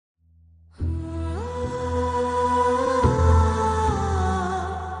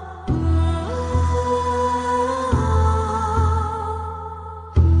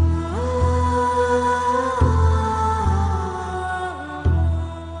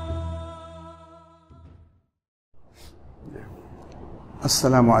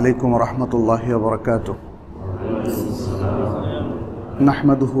السلام عليكم ورحمة الله وبركاته.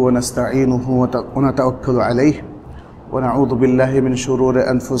 نحمده ونستعينه ونتوكل عليه ونعوذ بالله من شرور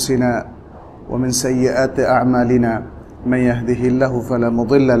أنفسنا ومن سيئات أعمالنا. من يهده الله فلا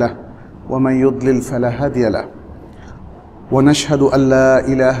مضل له ومن يضلل فلا هادي له. ونشهد أن لا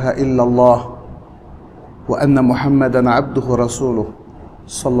إله إلا الله وأن محمدا عبده ورسوله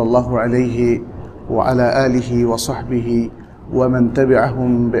صلى الله عليه وعلى آله وصحبه ومن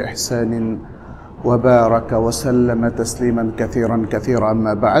تبعهم بإحسان وبارك وسلم تسليما كثيرا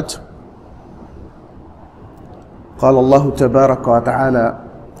أما بعد. قال الله تبارك وتعالى: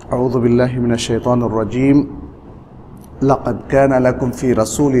 أعوذ بالله من الشيطان الرجيم. لقد كان لكم في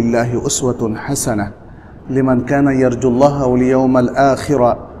رسول الله أسوة حسنة لمن كان يرجو الله واليوم الآخر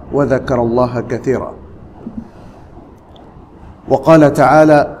وذكر الله كثيرا. وقال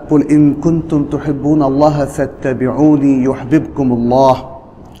تعالى: قل إن كنتم تحبون الله فاتبعوني يحببكم الله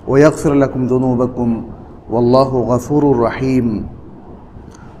ويغفر لكم ذنوبكم والله غفور رحيم.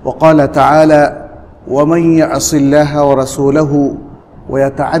 وقال تعالى: ومن يعص الله ورسوله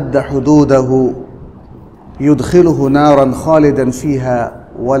ويتعد حدوده يدخله نارا خالدا فيها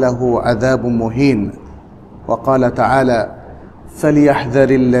وله عذاب مهين. وقال تعالى: فليحذر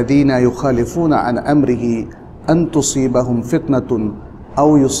الذين يخالفون عن أمره أن تصيبهم فتنة أو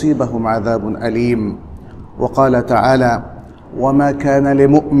يصيبهم عذاب أليم. وقال تعالى: وما كان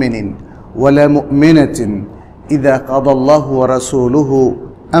لمؤمن ولا مؤمنة إذا قضى الله ورسوله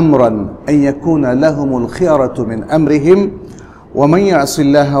أمرا أن يكون لهم الخيرة من أمرهم ومن يعص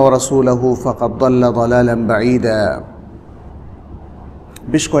الله ورسوله فقد ضل ضلالا بعيدا.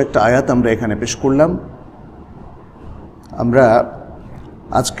 বেশ কয়েকটা আয়াত আমরা এখানে পেশ করলাম। আমরা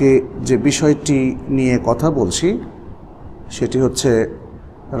আজকে যে বিষয়টি নিয়ে কথা বলছি সেটি হচ্ছে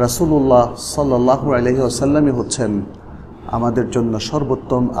রাসূলুল্লাহ সাল্লাল্লাহু আলাইহি ওয়াসাল্লামই হচ্ছেন আমাদের জন্য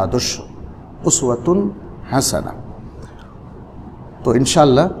সর্বোত্তম আদর্শ, উসওয়াতুন হাসানা। তো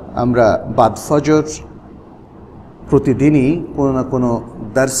ইনশাআল্লাহ আমরা বাদ ফজর প্রতিদিনই কোনো না কোনো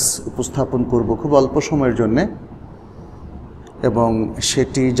দার্স উপস্থাপন করব খুব অল্প সময়ের জন্যে, এবং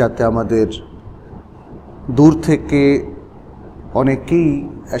সেটি যাতে আমাদের দূর থেকে অনেকেই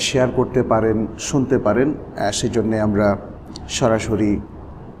শেয়ার করতে পারেন, শুনতে পারেন, সেজন্যে আমরা সরাসরি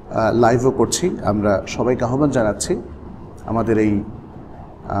লাইভও করছি। আমরা সবাইকে আহ্বান জানাচ্ছি আমাদের এই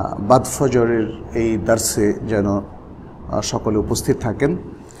বাদ ফজরের এই দার্সে যেন সকলে উপস্থিত থাকেন।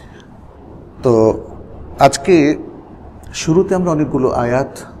 তো আজকে শুরুতে আমরা অনেকগুলো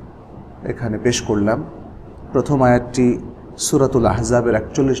আয়াত এখানে পেশ করলাম। প্রথম আয়াতটি সূরাতুল আহজাবের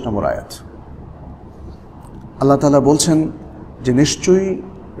 ৪১ নম্বর আয়াত। আল্লাহ তাআলা বলছেন যে নিশ্চয়ই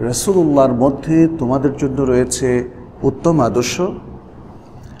রাসূলুল্লাহর মধ্যে তোমাদের জন্য রয়েছে উত্তম আদর্শ,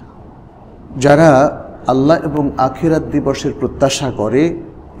 যারা আল্লাহ এবং আখিরাত দিবসের প্রত্যাশা করে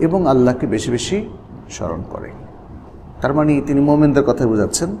এবং আল্লাহকে বেশি বেশি স্মরণ করে। তার মানে তিনি মুমিনদের কথা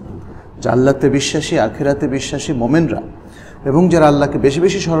বোঝাচ্ছেন যে আল্লাহতে বিশ্বাসী, আখিরাতে বিশ্বাসী মুমিনরা এবং যারা আল্লাহকে বেশি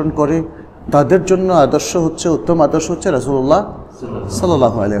বেশি স্মরণ করে তাদের জন্য আদর্শ হচ্ছে, উত্তম আদর্শ হচ্ছে রাসূলুল্লাহ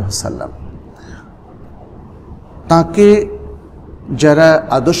সাল্লাল্লাহু আলাইহি ওয়াসাল্লাম। তাকে যারা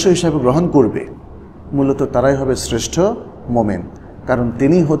আদর্শ হিসাবে গ্রহণ করবে মূলত তারাই হবে শ্রেষ্ঠ মুমিন, কারণ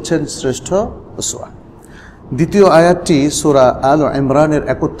তিনি হচ্ছেন শ্রেষ্ঠ উসওয়া। দ্বিতীয় আয়াতটি সূরা আল ইমরানের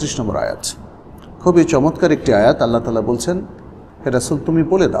 ৩১ নম্বর আয়াত। খুবই চমৎকার একটি আয়াত। আল্লাহ তাআলা বলছেন, হে রাসূল তুমি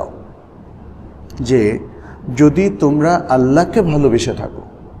বলে দাও যে যদি তোমরা আল্লাহকে ভালোবেসে থাকো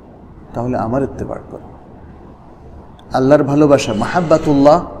তাহলে আমার ইত্তেবা করো। আল্লাহর ভালোবাসা,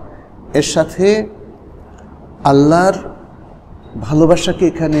 মাহাব্বাতুল্লাহ, এর সাথে আল্লাহর ভালোবাসাকে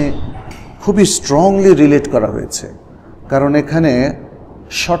এখানে খুবই স্ট্রংলি রিলেট করা হয়েছে, কারণ এখানে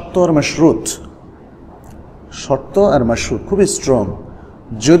শর্ত আর মাশরুত খুবই স্ট্রং।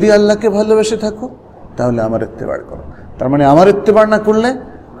 যদি আল্লাহকে ভালোবেসে থাকো তাহলে আমার ইত্তেবা করো। তার মানে আমার ইত্তেবা না করলে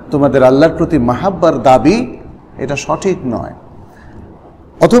তোমাদের আল্লাহর প্রতি মাহাব্বার দাবি এটা সঠিক নয়।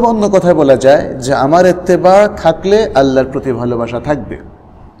 অথবা অন্য কথায় বলা যায় যে আমার ইত্তেবা থাকলে আল্লাহর প্রতি ভালোবাসা থাকবে,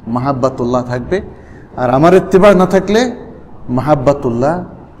 মাহাব্বাতুল্লাহ থাকবে, আর আমার ইত্তেবা না থাকলে মাহাব্বাতুল্লাহ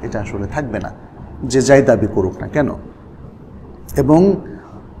এটা আসলে থাকবে না, যে যাই দাবি করুক না কেন। এবং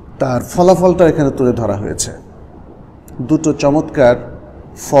তার ফলাফলটা এখানে তুলে ধরা হয়েছে। দুটো চমৎকার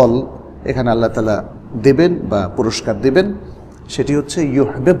ফল এখানে আল্লাহ তাআলা দেবেন বা পুরস্কার দেবেন। সেটি হচ্ছে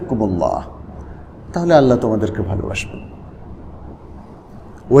ইউহিব্বুকুমুল্লাহ, তাহলে আল্লাহ তোমাদেরকে ভালোবাসবেন।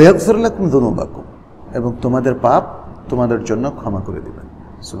 ওয়া ইয়াগফির লাকুম যুনুবাকুম, এবং তোমাদের পাপ তোমাদের জন্য ক্ষমা করে দিবেন।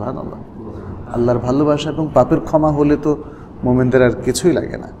 সুবহানাল্লাহ। আল্লাহর ভালোবাসা এবং পাপের ক্ষমা হলে তো মুমিনদের আর কিছুই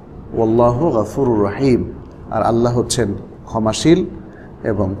লাগে না। ওয়াল্লাহু গফুরুর রহিম, আর আল্লাহ হচ্ছেন ক্ষমাশীল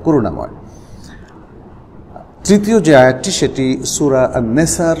এবং করুণাময়। তৃতীয় যে আয়াতটি সেটি সূরা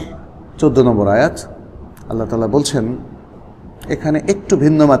আন-নিসার 14 নম্বর আয়াত। আল্লাহ তাআলা বলছেন এখানে একটু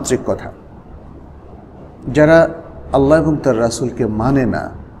ভিন্নমাত্রিক কথা, যারা আল্লাহ এবং তার রাসূলকে মানে না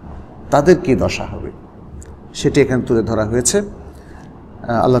তাদের কি দশা হবে সেটি এখানে তুলে ধরা হয়েছে।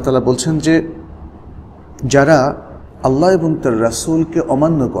 আল্লাহ তাআলা বলছেন যে যারা আল্লাহ এবং তার রাসূলকে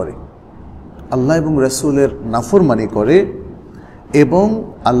অমান্য করে, আল্লাহ এবং রাসূলের নাফরমানি করে এবং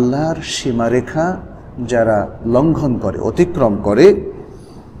আল্লাহর সীমারেখা যারা লঙ্ঘন করে, অতিক্রম করে,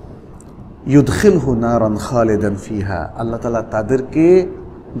 ইউদখিলহু নারান খালিদান ফিহা, আল্লাহ তাআলা তাদেরকে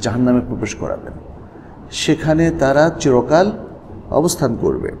জাহান্নামে প্রবেশ করাবেন, সেখানে তারা চিরকাল অবস্থান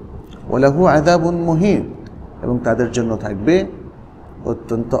করবে। ওয়ালাহু আযাবুন মুহিন, এবং তাদের জন্য থাকবে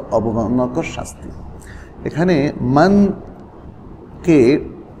অত্যন্ত অবমাননাকর শাস্তি। এখানে মানকে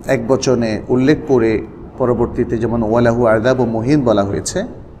এক বচনে উল্লেখ করে পরবর্তীতে যেমন ওয়ালাহু আযাবুন মুহিন বলা হয়েছে,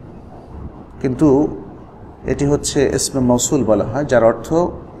 কিন্তু এটি হচ্ছে ইসমে মৌসুল বলা হয়, যার অর্থ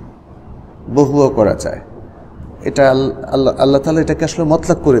বহুও করা যায়। এটা আল্লাহ তাআলা এটাকে আসলে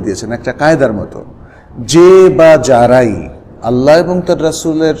মতলক করে দিয়েছেন একটা কায়দার মতো, যে বা যারাই আল্লাহ এবং তার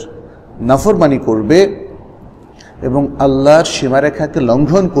রাসূলের নাফরমানি করবে এবং আল্লাহর সীমারেখাকে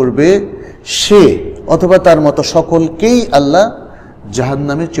লঙ্ঘন করবে, সে অথবা তার মতো সকলকেই আল্লাহ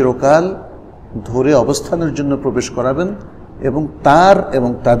জাহান্নামে চিরকাল ধরে অবস্থানের জন্য প্রবেশ করাবেন এবং তার এবং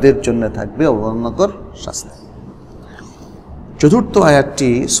তাদের জন্য থাকবে অবমাননাকর শাস্তি। চতুর্থ আয়াতটি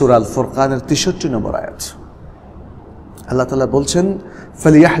সূরা আল ফুরকানের 63 নম্বর আয়াত। আল্লাহ তাআলা বলছেন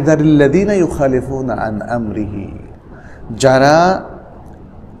ফালিয়াহযারিল্লাযীনা ইউখালিফুনা আন আমরিহি, যারা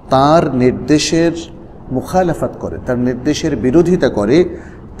তার নির্দেশের মুখালাফাত করে, তার নির্দেশের বিরোধিতা করে,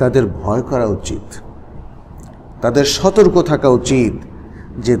 তাদের ভয় করা উচিত, তাদের সতর্ক থাকা উচিত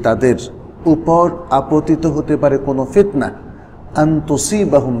যে তাদের উপর আপতিত হতে পারে কোনো ফিতনা, আন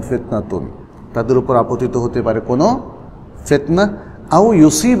তুসিবাহুম ফিতনাতুন, তাদের উপর আপতিত হতে পারে কোনো ফিতনা, আও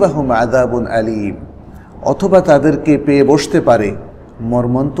ইউসিবাহুম আযাবুন আলীম, অথবা তাদেরকে পেয়ে বসতে পারে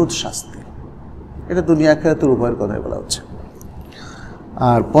মর্মন্তুদ শাস্তি। এটা দুনিয়া আখিরাতের উভয়ের কথাই বলা হচ্ছে।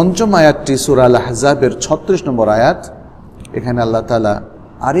 আর পঞ্চম আয়াতটি সূরা আল আহজাবের 36 নম্বর আয়াত। এখানে আল্লাহ তাআলা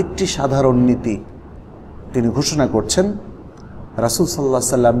আরেকটি সাধারণ নীতি তিনি ঘোষণা করছেন রাসূল সাল্লাল্লাহু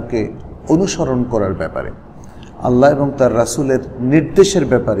আলাইহি সাল্লামকে অনুসরণ করার ব্যাপারে, আল্লাহ এবং তার রাসূলের নির্দেশের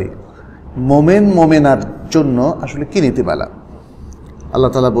ব্যাপারে মোমেনার জন্য আসলে কি নীতিমালা। আল্লাহ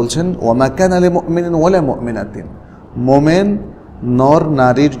তাআলা বলছেন ওয়ামা কানা লিল মুমিনিন ওয়ালা মুমিনাতিন, মোমেন নর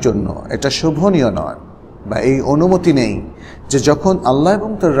নারীর জন্য এটা শোভনীয় নয় বা এই অনুমতি নেই যে যখন আল্লাহ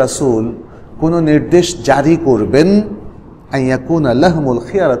এবং তার রাসূল কোনো নির্দেশ জারি করবেন, আইয়াকুনা লাহুমুল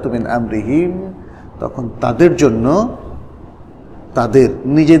খিয়ারাতু মিন আমরিহিম, তখন তাদের জন্য তাদের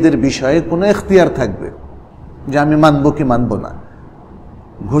নিজেদের বিষয়ে কোনো এখতিয়ার থাকবে যে আমি মানব কি মানব না।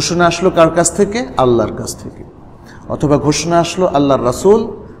 ঘোষণা আসলো কার কাছ থেকে? আল্লাহর কাছ থেকে, অথবা ঘোষণা আসলো আল্লাহর রাসূল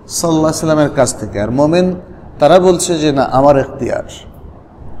সাল্লাল্লাহু আলাইহি সাল্লামের কাছ থেকে, আর মোমেন তারা বলছে যে না আমার এখতিয়ার।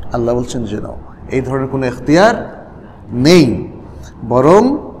 আল্লাহ বলছেন যে না, এই ধরনের কোনো এখতিয়ার নেই, বরং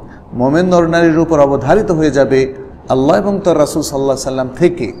মোমেন নরনারীর উপর অবধারিত হয়ে যাবে আল্লাহ এবং তার রাসূল সাল্লাল্লাহু আলাইহি সাল্লাম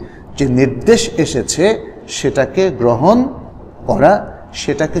থেকে যে নির্দেশ এসেছে সেটাকে গ্রহণ করা,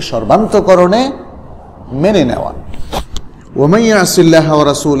 সেটাকে সর্বান্তকরণে মেনে নেওয়া। ওয়ামান ইয়াসিল্লাহা ওয়া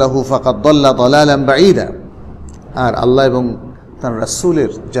রাসূলাহু ফাকাদ দাল্লা দালালান বাঈদা, আর আল্লাহ এবং তার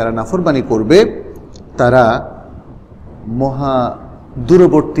রাসূলের যারা নাফরমানি করবে তারা মহা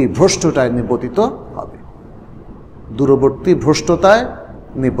দূরবর্তী ভ্রষ্টতায় নিপতিত হবে, দূরবর্তী ভ্রষ্টতায়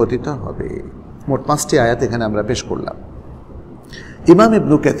নিপতিত হবে। মোট 5টি আয়াত এখানে আমরা পেশ করলাম। ইমাম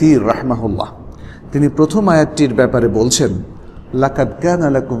ইবনে কাসীর রাহমাহুল্লাহ তিনি প্রথম আয়াতটির ব্যাপারে বলছেন লাকাদ কানা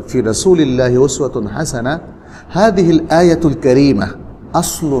লাকুম ফি রাসূলিল্লাহি উসওয়াতুন হাসানাহ, হাযিহিল আয়াতুল কারীমা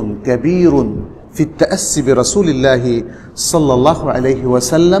আসলুন কাবীরুন ফি আত-তাআসসি বিরাসূলিল্লাহি সাল্লাল্লাহু আলাইহি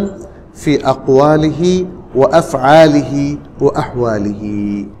ওয়াসাল্লাম ফি আকওয়ালিহি ওয়া আফআলিহি ওয়া আহওয়ালিহি।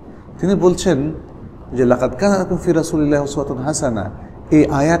 তিনি বলছেন যে লাকাদ কানা লাকুম ফি রাসূলিল্লাহি উসওয়াতুন হাসানাহ, এই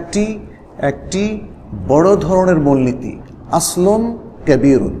আয়াতটি একটি বড় ধরনের মূলনীতি, আসলুন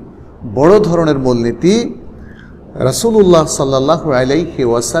কাবীরুন, বড় ধরনের মূলনীতি রাসূলুল্লাহ সাল্লাল্লাহু আলাইহি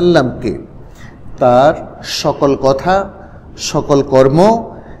ওয়াসাল্লামকে তার সকল কথা, সকল কর্ম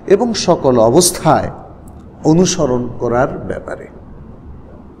এবং সকল অবস্থায় অনুসরণ করার ব্যাপারে।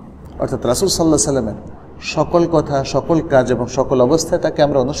 অর্থাৎ রাসূল সাল্লাল্লাহু আলাইহি ওয়াসাল্লামের সকল কথা, সকল কাজ এবং সকল অবস্থায় তাকে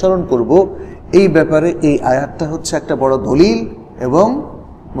আমরা অনুসরণ করব, এই ব্যাপারে এই আয়াতটা হচ্ছে একটা বড় দলিল এবং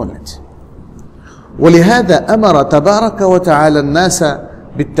মূলনীতি। ولهذا أمر تبارك وتعالى الناس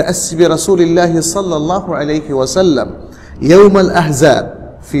بالتأسي برسول الله صلى الله عليه وسلم يوم الأحزاب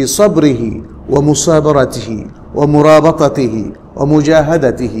في صبره ومصابرته ومرابطته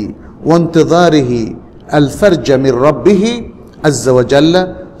ومجاهدته وانتظاره আল ফারজ মির রাব্বিহি আযজা ওয়া জাল্লা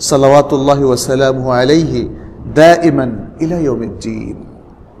সালাওয়াতুল্লাহি ওয়া সালামুহু আলাইহি দাইমান ইলা ইয়াউমিদ্দিন।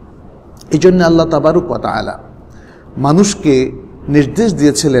 এইজন্য আল্লাহ তাবারক ওয়া তাআলা মানুষকে নির্দেশ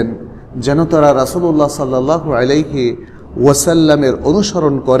দিয়েছিলেন যেন তারা রাসূলুল্লাহ সাল্লাল্লাহু আলাইহি ওয়াসাল্লামের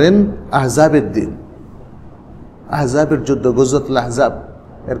অনুসরণ করেন আহজাবের দিন। আহজাবের যুদ্ধ, গজওয়াতুল আহজাব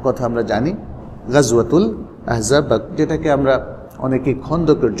এর কথা আমরা জানি, গাজওয়াতুল আহজাব, যেটাকে আমরা অনেকেই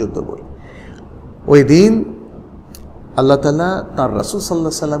খন্দকের যুদ্ধ বলি। ওই দিন আল্লাহ তাআলা তাঁর রাসূল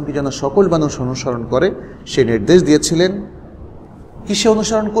সাল্লাল্লাহু আলাইহি সাল্লামকে যেন সকল মানুষ অনুসরণ করে সে নির্দেশ দিয়েছিলেন। কিসে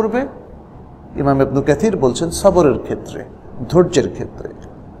অনুসরণ করবে? ইমাম ইবনে কাসির বলছেন সবরের ক্ষেত্রে, ধৈর্যের ক্ষেত্রে,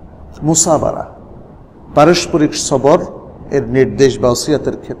 মুসাবারা, পারস্পরিক সবর এর নির্দেশ বা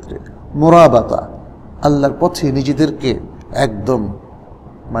ওসিয়াতের ক্ষেত্রে, মুরাবাতা, আল্লাহর পথে নিজেদেরকে একদম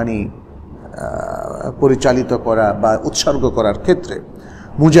পরিচালিত করা বা উৎসর্গ করার ক্ষেত্রে,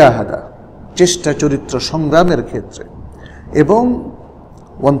 মুজাহাদা, চেষ্টা চরিত্র সংগ্রামের ক্ষেত্রে, এবং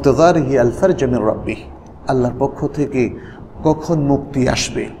ওয়ান্তিযারিহি আল ফারজ মির রাব্বিহি, আল্লাহর পক্ষ থেকে কখন মুক্তি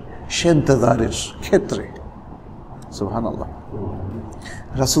আসবে সে ইন্তজারের ক্ষেত্রে। সুবহানাল্লাহ।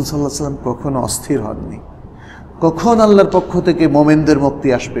 রাসূল সাল্লাল্লাহু আলাইহি ওয়াসাল্লাম কখনো অস্থির হননি। কখন আল্লাহর পক্ষ থেকে মুমিনদের মুক্তি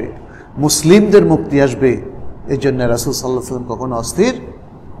আসবে, মুসলিমদের মুক্তি আসবে, এই জন্য রাসূল সাল্লাল্লাহু আলাইহি ওয়াসাল্লাম কখনো অস্থির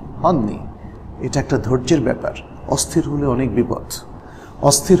হননি। এটা একটা ধৈর্যের ব্যাপার। অস্থির হলে অনেক বিপদ।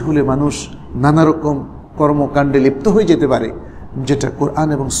 অস্থির হলে মানুষ নানা রকম কর্মকাণ্ডে লিপ্ত হয়ে যেতে পারে, যেটা কোরআন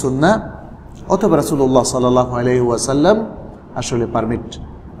এবং সুন্নাহ অথবা রাসূলুল্লাহ সাল্লাল্লাহু আলাইহি ওয়াসাল্লাম আসলে পারমিট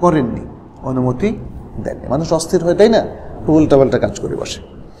করেননি, অনুমতি দেননি। মানুষ অস্থির হয়, তাই না? উল্টাপাল্টা কাজ করে বসে।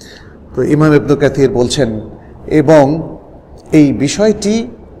 তো ইমাম ইবনে কাসির বলছেন, এবং এই বিষয়টি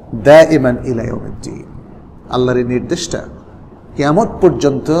দাইমান ইলা ইয়াউমিদ্দিন, আল্লাহর এই নির্দেশটা কিয়ামত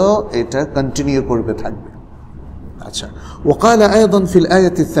পর্যন্ত এটা কন্টিনিউ করবে, থাকবে। আচ্ছা, ওয়াকালা আয়দান ফিল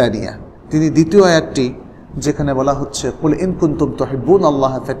আয়াতি সানিয়া, তিনি দ্বিতীয় আয়াতটি যেখানে বলা হচ্ছে কুল ইন কুনতুম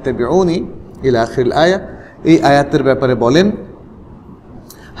তুহিব্বুনাল্লাহ ফাত্তাবিউনি ইলা আখিরিল আয়া, এই আয়াতের ব্যাপারে বলেন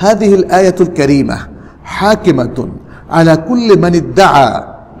হাদিহিল আয়াতুল কারীমা হাকিমাতুন আলা কুল্লি মান ইদ্দাআ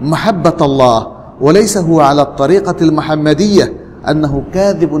মাহাব্বাতাল্লাহ ওয়া লাইসা হুয়া আলা আত-তারিকাতিল মুহাম্মাদিয়্যাহ আন্নাহু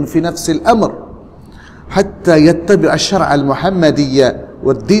কাযিবুন ফি নাফসিল আমর حتى يتبع الشرع المحمدي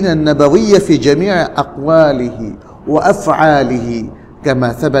والدين النبوي في جميع أقواله وأفعاله كما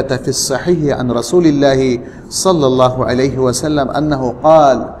ثبت في الصحيح عن رسول الله صلى الله عليه وسلم أنه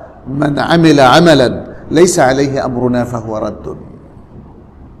قال من عمل عملا ليس عليه أمرنا فهو رد।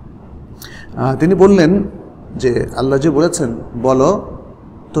 তিনি বললেন যে আল্লাহ যে বলেছেন, বলো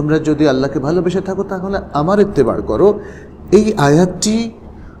তোমরা যদি আল্লাহকে ভালোবেসে থাকো তাহলে আমার ইত্তেবা করো। এই আয়াতটি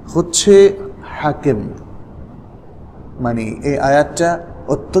হচ্ছে হাকিম, এই আয়াতটা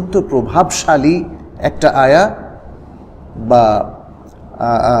অত্যন্ত প্রভাবশালী একটা আয়া, বা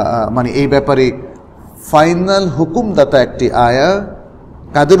এই ব্যাপারে ফাইনাল হুকুমদাতা একটি আয়া।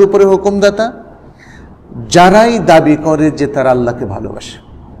 কাদের উপরে হুকুমদাতা? যারাই দাবি করে যে তারা আল্লাহকে ভালোবাসে,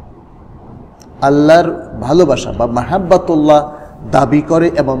 আল্লাহর ভালোবাসা বা মাহাব্বাতুল্লাহ দাবি করে,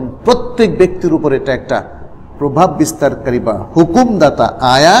 এবং প্রত্যেক ব্যক্তির উপর এটা একটা প্রভাব বিস্তারকারী বা হুকুমদাতা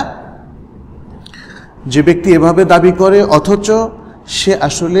আয়া। যে ব্যক্তি এভাবে দাবি করে অথচ সে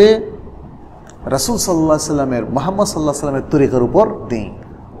আসলে রাসূল সাল্লাল্লাহু আলাইহি সাল্লামের, মুহাম্মদ সাল্লাল্লাহু আলাইহি সাল্লামের তরিকার উপর নেই,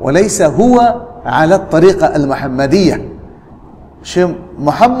 ওয়ালাইসা হুয়া আলা তরিকা আল মুহাম্মাদিয়্যাহ, সে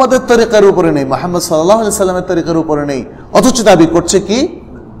মুহাম্মদের তরিকার উপরে নেই, মুহাম্মদ সাল্লাল্লাহু আলাইহি সাল্লামের তরিকার উপরে নেই, অথচ দাবি করছে কি?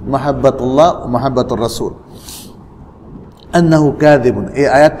 মাহাব্বাতুল্লাহ, মাহাব্বাতুর রাসূল। আন্নাহু কাযিবুন, এই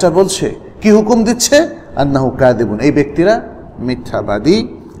আয়াতটা বলছে কি, হুকুম দিচ্ছে, আন্নাহু কাযিবুন, এই ব্যক্তিরা মিথ্যাবাদী,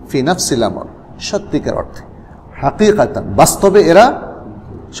 ফি নাফসিল আমর, সত্যিকার অর্থে, হাকিকাতান, বাস্তবে এরা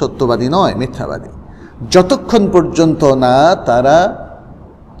সত্যবাদী নয়, মিথ্যাবাদী। যতক্ষণ পর্যন্ত না তারা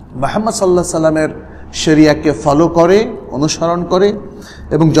মুহাম্মদ সাল্লাল্লাহু আলাইহি সাল্লামের শরিয়াকে ফলো করে, অনুসরণ করে,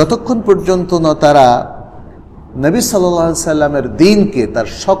 এবং যতক্ষণ পর্যন্ত না তারা নবী সাল্লাল্লাহু আলাইহি সাল্লামের দ্বীনকে তার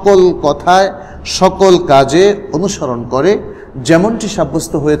সকল কথায়, সকল কাজে অনুসরণ করে, যেমনটি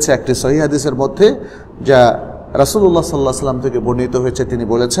সাব্যস্ত হয়েছে একটি সহিহ হাদিসের মধ্যে, যা রাসূলুল্লাহ সাল্লাল্লাহু আলাইহি সাল্লাম থেকে বর্ণিত হয়েছে। তিনি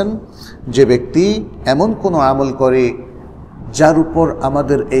বলেছেন, যে ব্যক্তি এমন কোনো আমল করে যার উপর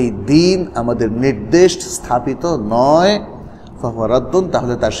আমাদের এই দ্বীন, আমাদের নির্দেশ স্থাপিত নয়, ফাহুয়া রাদ্দুন,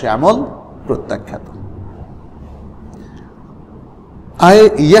 তাহলে তার সে আমল প্রত্যাখ্যাত। আয়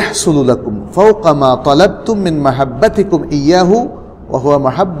ইয়াহসুলু লাকুম ফাওকা মা তালাবতুম মিন মাহাব্বাতিকুম ইয়্যাহু ওয়া হুয়া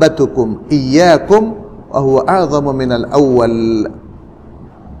মাহাব্বাতুকুম ইয়্যাকুম ওয়া হুয়া আযমু মিনাল আউয়াল।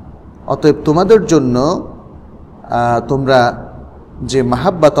 অতএব তোমাদের জন্য তোমরা যে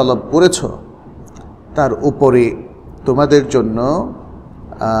মাহাব্বা তলব করেছ তার উপরে তোমাদের জন্য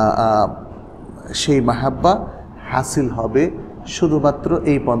সেই মাহাব্বা হাসিল হবে শুধুমাত্র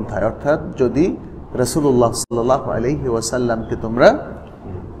এই পন্থায়, অর্থাৎ যদি রাসূলুল্লাহ সাল্লাল্লাহু আলাইহি ওয়াসাল্লামকে তোমরা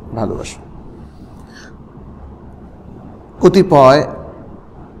ভালোবাসো। কতিপয়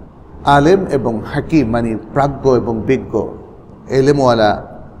আলেম এবং হাকিম মানে প্রাজ্ঞ এবং বিজ্ঞ এলেমওয়ালা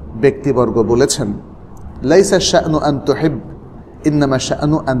ব্যক্তিবর্গ বলেছেন, লাইসা শা'নু আন তুহিব ইন্নামা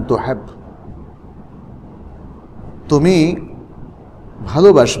শা'নু আন তুহাব। তুমি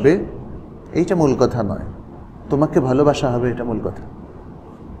ভালোবাসবে এইটা মূল কথা নয়, তোমাকে ভালোবাসা হবে এটা মূল কথা।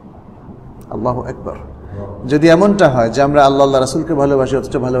 আল্লাহু আকবার। যদি এমনটা হয় যে আমরা আল্লাহ আল্লাহ রাসূলকে ভালোবাসি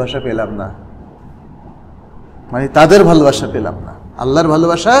অথচ ভালোবাসা পেলাম না, মানে তাদের ভালোবাসা পেলাম না, আল্লাহর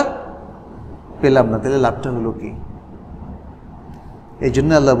ভালোবাসা পেলাম না, তাহলে লাভটা হলো কি? এই জন্য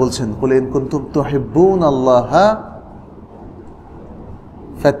আল্লাহ বলছেন, কুল ইন কুনতুম তুহিব্বুনাল্লাহা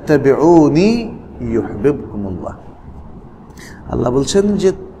ফাত্তাবিউনি ইউহিব্বুকুমুল্লাহ। আল্লাহ বলছেন যে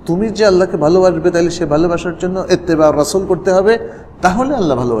তুমি যে আল্লাহকে ভালোবাসবে তাহলে সে ভালোবাসার জন্য ইত্তেবা রাসূল করতে হবে, তাহলে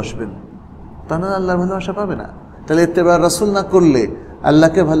আল্লাহ ভালোবাসবেন, তা না আল্লাহর ভালোবাসা পাবে না। তাহলে ইত্তেবা রাসূল না করলে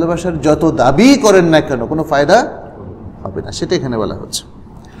আল্লাহকে ভালোবাসার যত দাবি করেন না কেন কোনো ফায়দা হবে না, সেটা এখানে বলা হচ্ছে।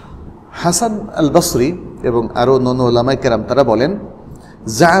 হাসান আল বসরি এবং আরো অন্যান্য উলামায়ে কেরাম তারা বলেন,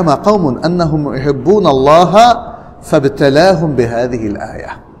 জাআমা কওমুন আন্নাহুম ইউহিব্বুনাল্লাহা ফাবতালাহুম বিহাযিহিল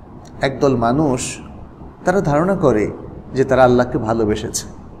আয়াহ। একদল মানুষ তারা ধারণা করে যে তারা আল্লাহকে ভালোবেসেছে,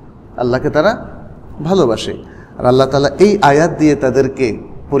 আল্লাহকে তারা ভালোবাসে, আর আল্লাহ তাআলা এই আয়াত দিয়ে তাদেরকে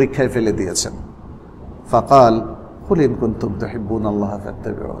পরীক্ষায় ফেলে দিয়েছেন। ফাকাল কুল ইন কুনতুম তুহিব্বুনাল্লাহা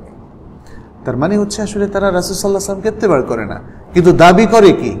ফাত্তাবিউনি। তার মানে হচ্ছে আসলে তারা রাসূল সাল্লাল্লাহু আলাইহি ওয়াসাল্লামকে ইত্তেবা করে না, কিন্তু দাবি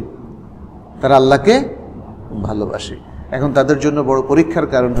করে কি তারা আল্লাহকে ভালোবাসে। এখন তাদের জন্য বড় পরীক্ষার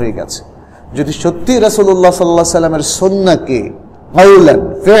কারণ হয়ে গেছে, যদি সত্যি রাসূলুল্লাহ সাল্লাল্লাহু আলাইহি ওয়াসাল্লামের সুন্নাহকে কাওলান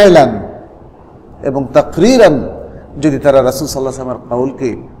ফি'লান এবং তাকরীরান যদি তারা রাসূল সাল্লাল্লাহু আলাইহি ওয়াসাল্লামের কাউলকে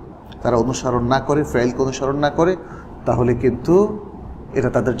তারা অনুসরণ না করে, ফেলকে অনুসরণ না করে, তাহলে কিন্তু এটা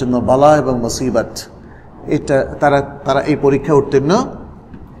তাদের জন্য বালা এবং মুসিবত, এটা তারা এই পরীক্ষা উত্তীর্ণ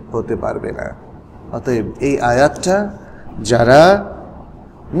হতে পারবে না। অতএব এই আয়াতটা যারা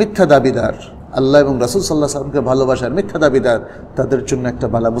মিথ্যা দাবিদার, আল্লাহ এবং রাসূল সাল্লাল্লাহু আলাইহি ওয়াসাল্লামকে ভালোবাসার মিথ্যা দাবিদার, তাদের জন্য একটা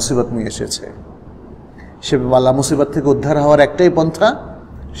বালা মুসিবত নিয়ে এসেছে। সে বালা মুসিবত থেকে উদ্ধার হওয়ার একটাই পন্থা,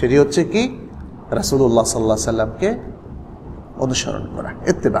 সেটি হচ্ছে কি রাসূলুল্লাহ সাল্লাল্লাহু আলাইহি ওয়াসাল্লামকে অনুসরণ করা,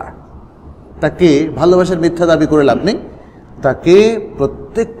 ইত্তেবা। তাকে ভালোবাসার মিথ্যা দাবি করে লাভ নেই, তাকে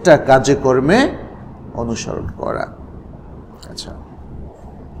প্রত্যেকটা কাজে কর্মে অনুসরণ করা। আচ্ছা,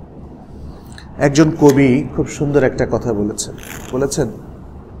 একজন কবি খুব সুন্দর একটা কথা বলেছেন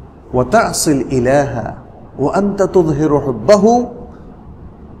ওয়া তা'সিল ইলাহা ওয়া আনতা তুযহিরু হুব্বাহু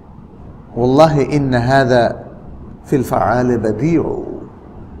ওয়াল্লাহি ইন্না হাযা ফিল ফাআলি বাদিউ।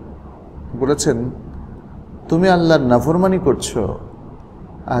 বলেছেন তুমি আল্লাহর নাফরমানি করছো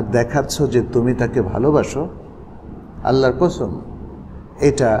আর দেখাচ্ছ যে তুমি তাকে ভালোবাসো, আল্লাহর কসম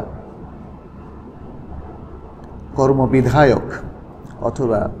এটা কর্মবিধায়ক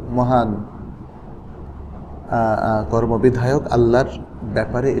অথবা মহান কর্মবিধায়ক আল্লাহর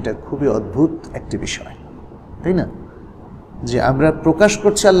ব্যাপারে এটা খুবই অদ্ভুত একটি বিষয়, তাই না? যে আমরা প্রকাশ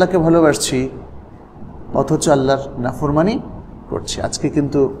করছি আল্লাহকে ভালোবাসছি অথচ আল্লাহর নাফরমানি করছি। আজকে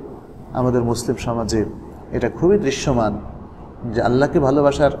কিন্তু আমাদের মুসলিম সমাজে এটা খুবই দৃশ্যমান যে আল্লাহকে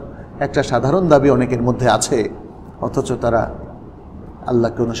ভালোবাসার একটা সাধারণ দাবি অনেকের মধ্যে আছে, অথচ তারা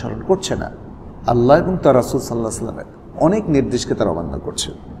আল্লাহকে অনুসরণ করছে না, আল্লাহ এবং তার রাসূল সাল্লাল্লাহু আলাইহি ওয়াসাল্লামের অনেক নির্দেশকে তারা অমান্য করছে।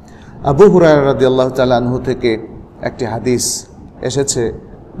 আবু হুরায়রা রাদিয়াল্লাহু তাআলা আনহু থেকে একটি হাদিস এসেছে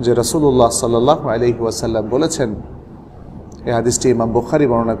যে রাসূলুল্লাহ সাল্লাল্লাহু আলাইহি ওয়াসাল্লাম বলেছেন, এই হাদিসটি ইমাম বুখারী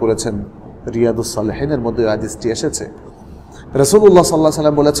বর্ণনা করেছেন, রিয়াদুস সালিহিনের মধ্যে হাদিসটি এসেছে। রাসূলুল্লাহ সাল্লাল্লাহু আলাইহি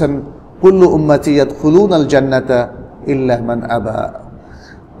ওয়াসাল্লাম বলেছেন, কুল্লু উম্মতি ইয়াদখুলুনাল জান্নাতা ইল্লা মান আবা।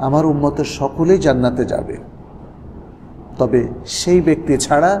 আমার উম্মতের সকলেই জান্নাতে যাবে, তবে সেই ব্যক্তি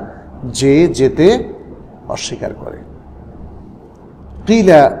ছাড়া যে যেতে অস্বীকার করে।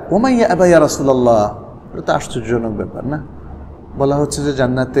 কিলা ওয়া মান ইয়াবা ইয়া রাসূলুল্লাহ। এটা তো আশ্চর্যজনক ব্যাপার না? বলা হচ্ছে যে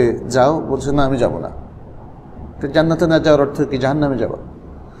জান্নাতে যাও, বলছে না আমি যাব না। তো জান্নাতে না যাওয়ার অর্থ কি জাহান্নামে যাওয়া?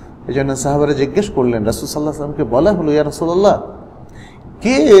 এই জন্য সাহাবারা জিজ্ঞেস করলেন, রাসূল সাল্লাল্লাহু আলাইহি ওয়াসাল্লামকে বলা হলো, ইয়া রাসূলুল্লাহ,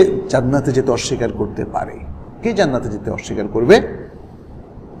 কে জান্নাতে যেতে অস্বীকার করতে পারে? কে জান্নাতে যেতে অস্বীকার করবে?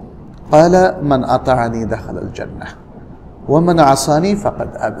 ক্বালা মান আতাআনি দাখালাল জান্নাহ ওয়া মান আসানি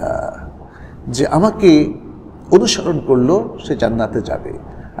ফাকাদ আবা। যে আমাকে অনুসরণ করলো সে জান্নাতে যাবে,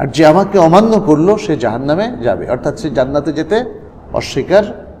 আর যে আমাকে অমান্য করলো সে জাহান্নামে যাবে। অর্থাৎ সে জান্নাতে যেতে অস্বীকার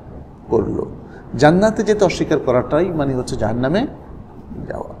করলো। জান্নাতে যেতে অস্বীকার করাটাই মানে হচ্ছে জাহান্নামে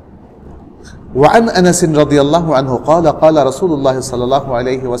যাওয়া। وعن أنس رضي الله عنه قال قال رسول الله صلى الله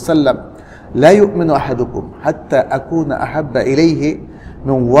عليه وسلم لا يؤمن أحدكم حتى أكون أحب إليه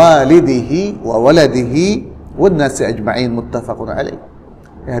من والده وولده والناس أجمعين متفق عليه.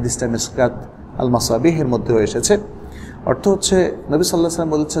 এই হাদিসটা মিসকাত আল মাসাবিহের মধ্যেও এসেছে। অর্থ হচ্ছে নবী সাল্লাল্লাহু আলাইহি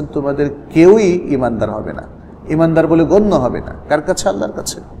ওয়াসাল্লাম বলেছেন, তোমাদের কেউই ইমানদার হবে না, ইমানদার বলে গণ্য হবে না। কার কাছে? আল্লাহর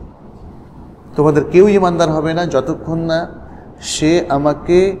কাছে। তোমাদের কেউ ইমানদার হবে না যতক্ষণ না সে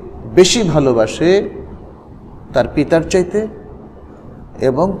আমাকে বেশি ভালোবাসে তার পিতার চাইতে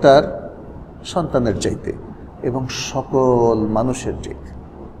এবং তার সন্তানের চাইতে এবং সকল মানুষের চাইতে।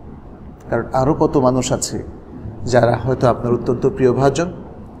 কারণ আরও কত মানুষ আছে যারা হয়তো আপনার অত্যন্ত প্রিয়ভাজন,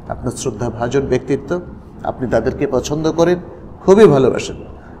 আপনার শ্রদ্ধাভাজন ব্যক্তিত্ব, আপনি তাদেরকে পছন্দ করেন, খুবই ভালোবাসেন।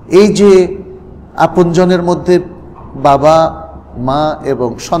 এই যে আপনজনের মধ্যে বাবা, মা এবং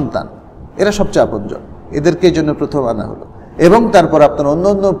সন্তান, এরা সবচেয়ে আপনজন, এদেরকে জন্য প্রথম আনা হলো। এবং তারপর আপনার অন্য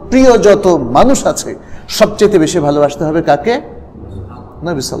অন্য প্রিয় যত মানুষ আছে সবচেয়ে বেশি ভালোবাসতে হবে কাকে?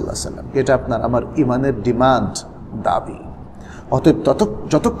 নবী সাল্লাল্লাহু আলাইহি ওয়াসাল্লাম। এটা আপনার আমার ইমানের ডিমান্ড, দাবি। অতএব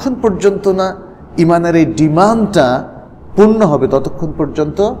যতক্ষণ পর্যন্ত না ইমানের এই ডিমান্ডটা পূর্ণ হবে ততক্ষণ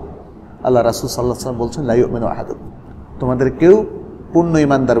পর্যন্ত আল্লাহ রাসূল সাল্লাল্লাহু আলাইহি ওয়াসাল্লাম বলছেন লা ইউমিনু আহাদুকুম, তোমাদের কেউ পূর্ণ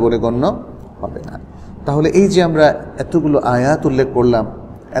ইমানদার বলে গণ্য হবে না। তাহলে এই যে আমরা এতগুলো আয়াত উল্লেখ করলাম,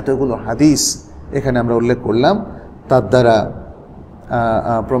 এতগুলো হাদিস এখানে আমরা উল্লেখ করলাম, তার দ্বারা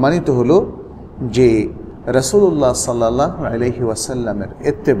প্রমাণিত হলো যে রাসূলুল্লাহ সাল্লাল্লাহু আলাইহি ওয়াসাল্লামের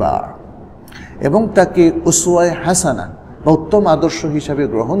ইত্তেবা এবং তাকে উসওয়ায়ে হাসানা বা উত্তম আদর্শ হিসাবে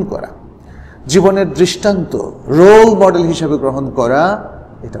গ্রহণ করা, জীবনের দৃষ্টান্ত, রোল মডেল হিসাবে গ্রহণ করা,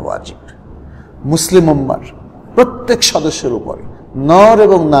 এটা ওয়াজিব মুসলিম উম্মার প্রত্যেক সদস্যের উপরে, নর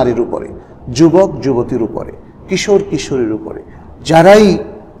এবং নারীর উপরে, যুবক যুবতীর উপরে, কিশোর কিশোরীর উপরে, যারাই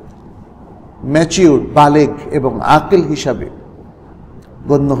ম্যাচিউর, বালেগ এবং আকিল হিসাবে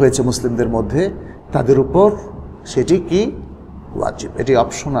গণ্য হয়েছে মুসলিমদের মধ্যে, তাদের উপর সেটি কি? ওয়াজিব। এটি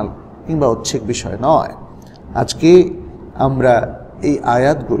অপশনাল কিংবা ঐচ্ছিক বিষয় নয়। আজকে আমরা এই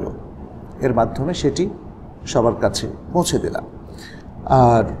আয়াতগুলো এর মাধ্যমে সেটি সবার কাছে পৌঁছে দিলাম।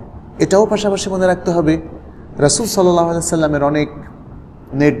 আর এটাও পাশাপাশি মনে রাখতে হবে রাসূল সাল্লাল্লাহু আলাইহি ওয়াসাল্লামের অনেক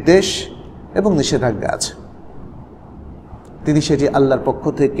নির্দেশ এবং নিষেধাজ্ঞা আছে, তিনি সেটি আল্লাহর পক্ষ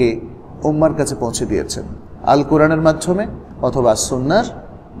থেকে উম্মার কাছে পৌঁছে দিয়েছেন, আল কোরআনের মাধ্যমে অথবা সুন্নাহর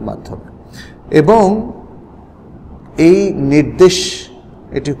মাধ্যমে। এবং এই নির্দেশ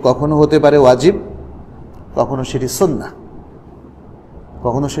এটি কখনো হতে পারে ওয়াজিব, কখনো সেটি সুন্নাহ,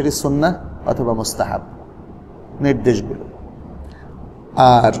 কখনো সেটি সুন্নাহ অথবা মুস্তাহাব নির্দেশগুলো।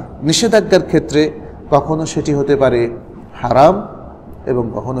 আর নিষেধাজ্ঞার ক্ষেত্রে কখনো সেটি হতে পারে হারাম এবং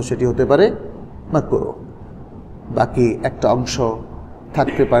কখনো সেটি হতে পারে মাকরুহ। বাকি একটা অংশ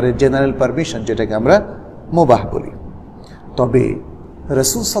থাকতে পারে জেনারেল পারমিশন, যেটাকে আমরা মুবাহ বলি। তবে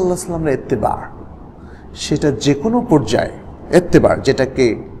রাসূল সাল্লাল্লাহু আলাইহি ওয়াসাল্লামের ইত্তেবা, সেটা যে কোনো পর্যায়ে ইত্তেবা,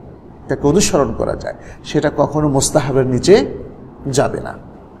 তাকে অনুসরণ করা যায়, সেটা কখনো মুস্তাহাবের নিচে যাবে না।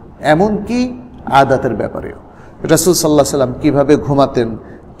 এমনকি আদাতের ব্যাপারেও রাসূল সাল্লাল্লাহু আলাইহি ওয়াসাল্লাম কীভাবে ঘুমাতেন,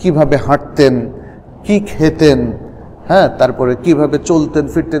 কিভাবে হাঁটতেন, কি খেতেন, তারপরে কিভাবে চলতেন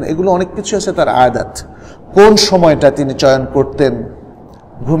ফিরতেন, এগুলো অনেক কিছু আছে তার আদাত। কোন সময়টা তিনি চয়ন করতেন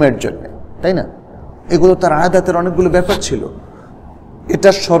ঘুমের জন্য, তাই না? এগুলো তার আদাতের অনেকগুলো ব্যাপার ছিল। এটা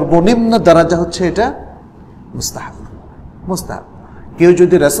সর্বনিম্ন দরজা হচ্ছে এটা মুস্তাহাব। মুস্তাহাব কেউ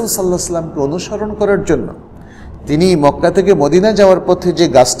যদি রাসূল সাল্লাল্লাহু আলাইহি ওয়াসাল্লামকে অনুসরণ করার জন্য তিনি মক্কা থেকে মদিনা যাওয়ার পথে যে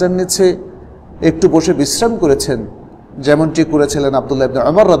গাছটার নিচে একটু বসে বিশ্রাম করেছেন, যেমনটি করেছিলেন আব্দুল্লাহ ইবনে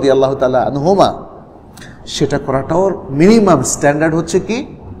উমর রাদিয়াল্লাহু তাআলা আনহুমা, সেটা করাটাও মিনিমাম স্ট্যান্ডার্ড হচ্ছে কি?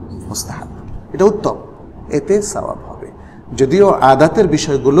 মুস্তাহাব। এটা উত্তম, এতে সওয়াব হবে। যদিও আদাতের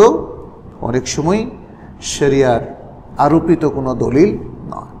বিষয়গুলো অনেক সময় শরিয়ার আরোপিত কোনো দলিল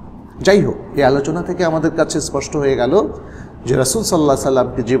নয়। যাই হোক, এই আলোচনা থেকে আমাদের কাছে স্পষ্ট হয়ে গেল যে রাসূল সাল্লাল্লাহু আলাইহি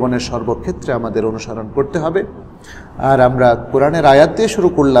ওয়াসাল্লামকে জীবনের সর্বক্ষেত্রে আমাদের অনুসরণ করতে হবে। আর আমরা কোরআনের আয়াত দিয়ে শুরু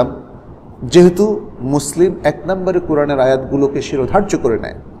করলাম, যেহেতু মুসলিম এক নম্বরে কোরআনের আয়াতগুলোকে শিরোধার্য করে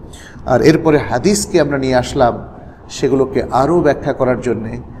নেয়, আর এরপরে হাদিসকে আমরা নিয়ে আসলাম সেগুলোকে আরও ব্যাখ্যা করার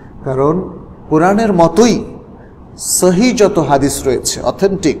জন্যে। কারণ কোরআনের মতোই সহি যত হাদিস রয়েছে,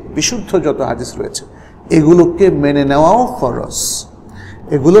 অথেন্টিক বিশুদ্ধ যত হাদিস রয়েছে, এগুলোকে মেনে নেওয়াও ফরজ।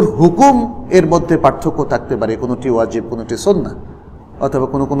 এগুলোর হুকুম এর মধ্যে পার্থক্য থাকতে পারে, কোনোটি ওয়াজিব, কোনোটি সুন্নাহ, অথবা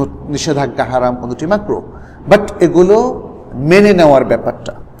কোনো কোনো নিষেধাজ্ঞা হারাম, কোনোটি মাকরুহ, বাট এগুলো মেনে নেওয়ার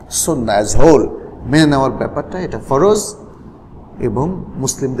ব্যাপারটা, সুন্নাহ অ্যাজ হোল মেনে নেওয়ার ব্যাপারটা, এটা ফরজ এবং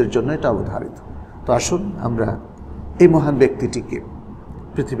মুসলিমদের জন্য এটা অবধারিত। তো আসুন আমরা এই মহান ব্যক্তিটিকে,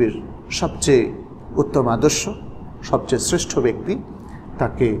 পৃথিবীর সবচেয়ে উত্তম আদর্শ, সবচেয়ে শ্রেষ্ঠ ব্যক্তি,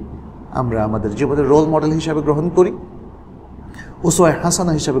 তাকে আমরা আমাদের জীবনের রোল মডেল হিসাবে গ্রহণ করি, উসওয়ায়ে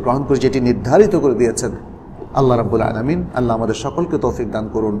হাসানা হিসাবে গ্রহণ করি, যেটি নির্ধারিত করে দিয়েছেন আল্লাহ রাব্বুল আলামিন। আল্লাহ আমাদের সকলকে তৌফিক দান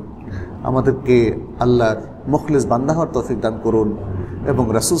করুন, আমাদেরকে আল্লাহর মুখলিস বান্দা হওয়ার তৌফিক দান করুন এবং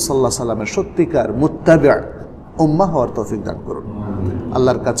রাসূল সাল্লাল্লাহু আলাইহি ওয়াসাল্লামের সত্যিকার মুত্তাবি' উম্মাহ হওয়ার তৌফিক দান করুন।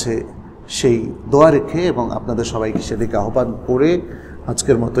 আল্লাহর কাছে সেই দোয়া রেখে এবং আপনাদের সবাইকে সেদিকে আহ্বান করে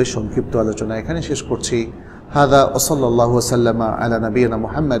আজকের মতোই সংক্ষিপ্ত আলোচনা এখানে শেষ করছি। হাদা ওয়া সাল্লাল্লাহু ওয়া সাল্লামা আলা নবিয়িনা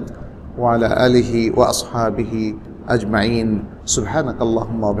মুহাম্মদ ওয়া আলা আলিহি ওয়া আসহাবিহি আজমাইন।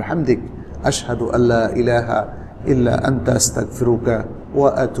 সুবহানাকাল্লাহুম্মা ওয়া বিহামদিক আশহাদু আল্লা ইলাহা ইল্লা আনতা আস্তাগফিরুকা ওয়া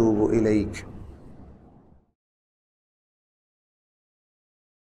আতুবু ইলাইক।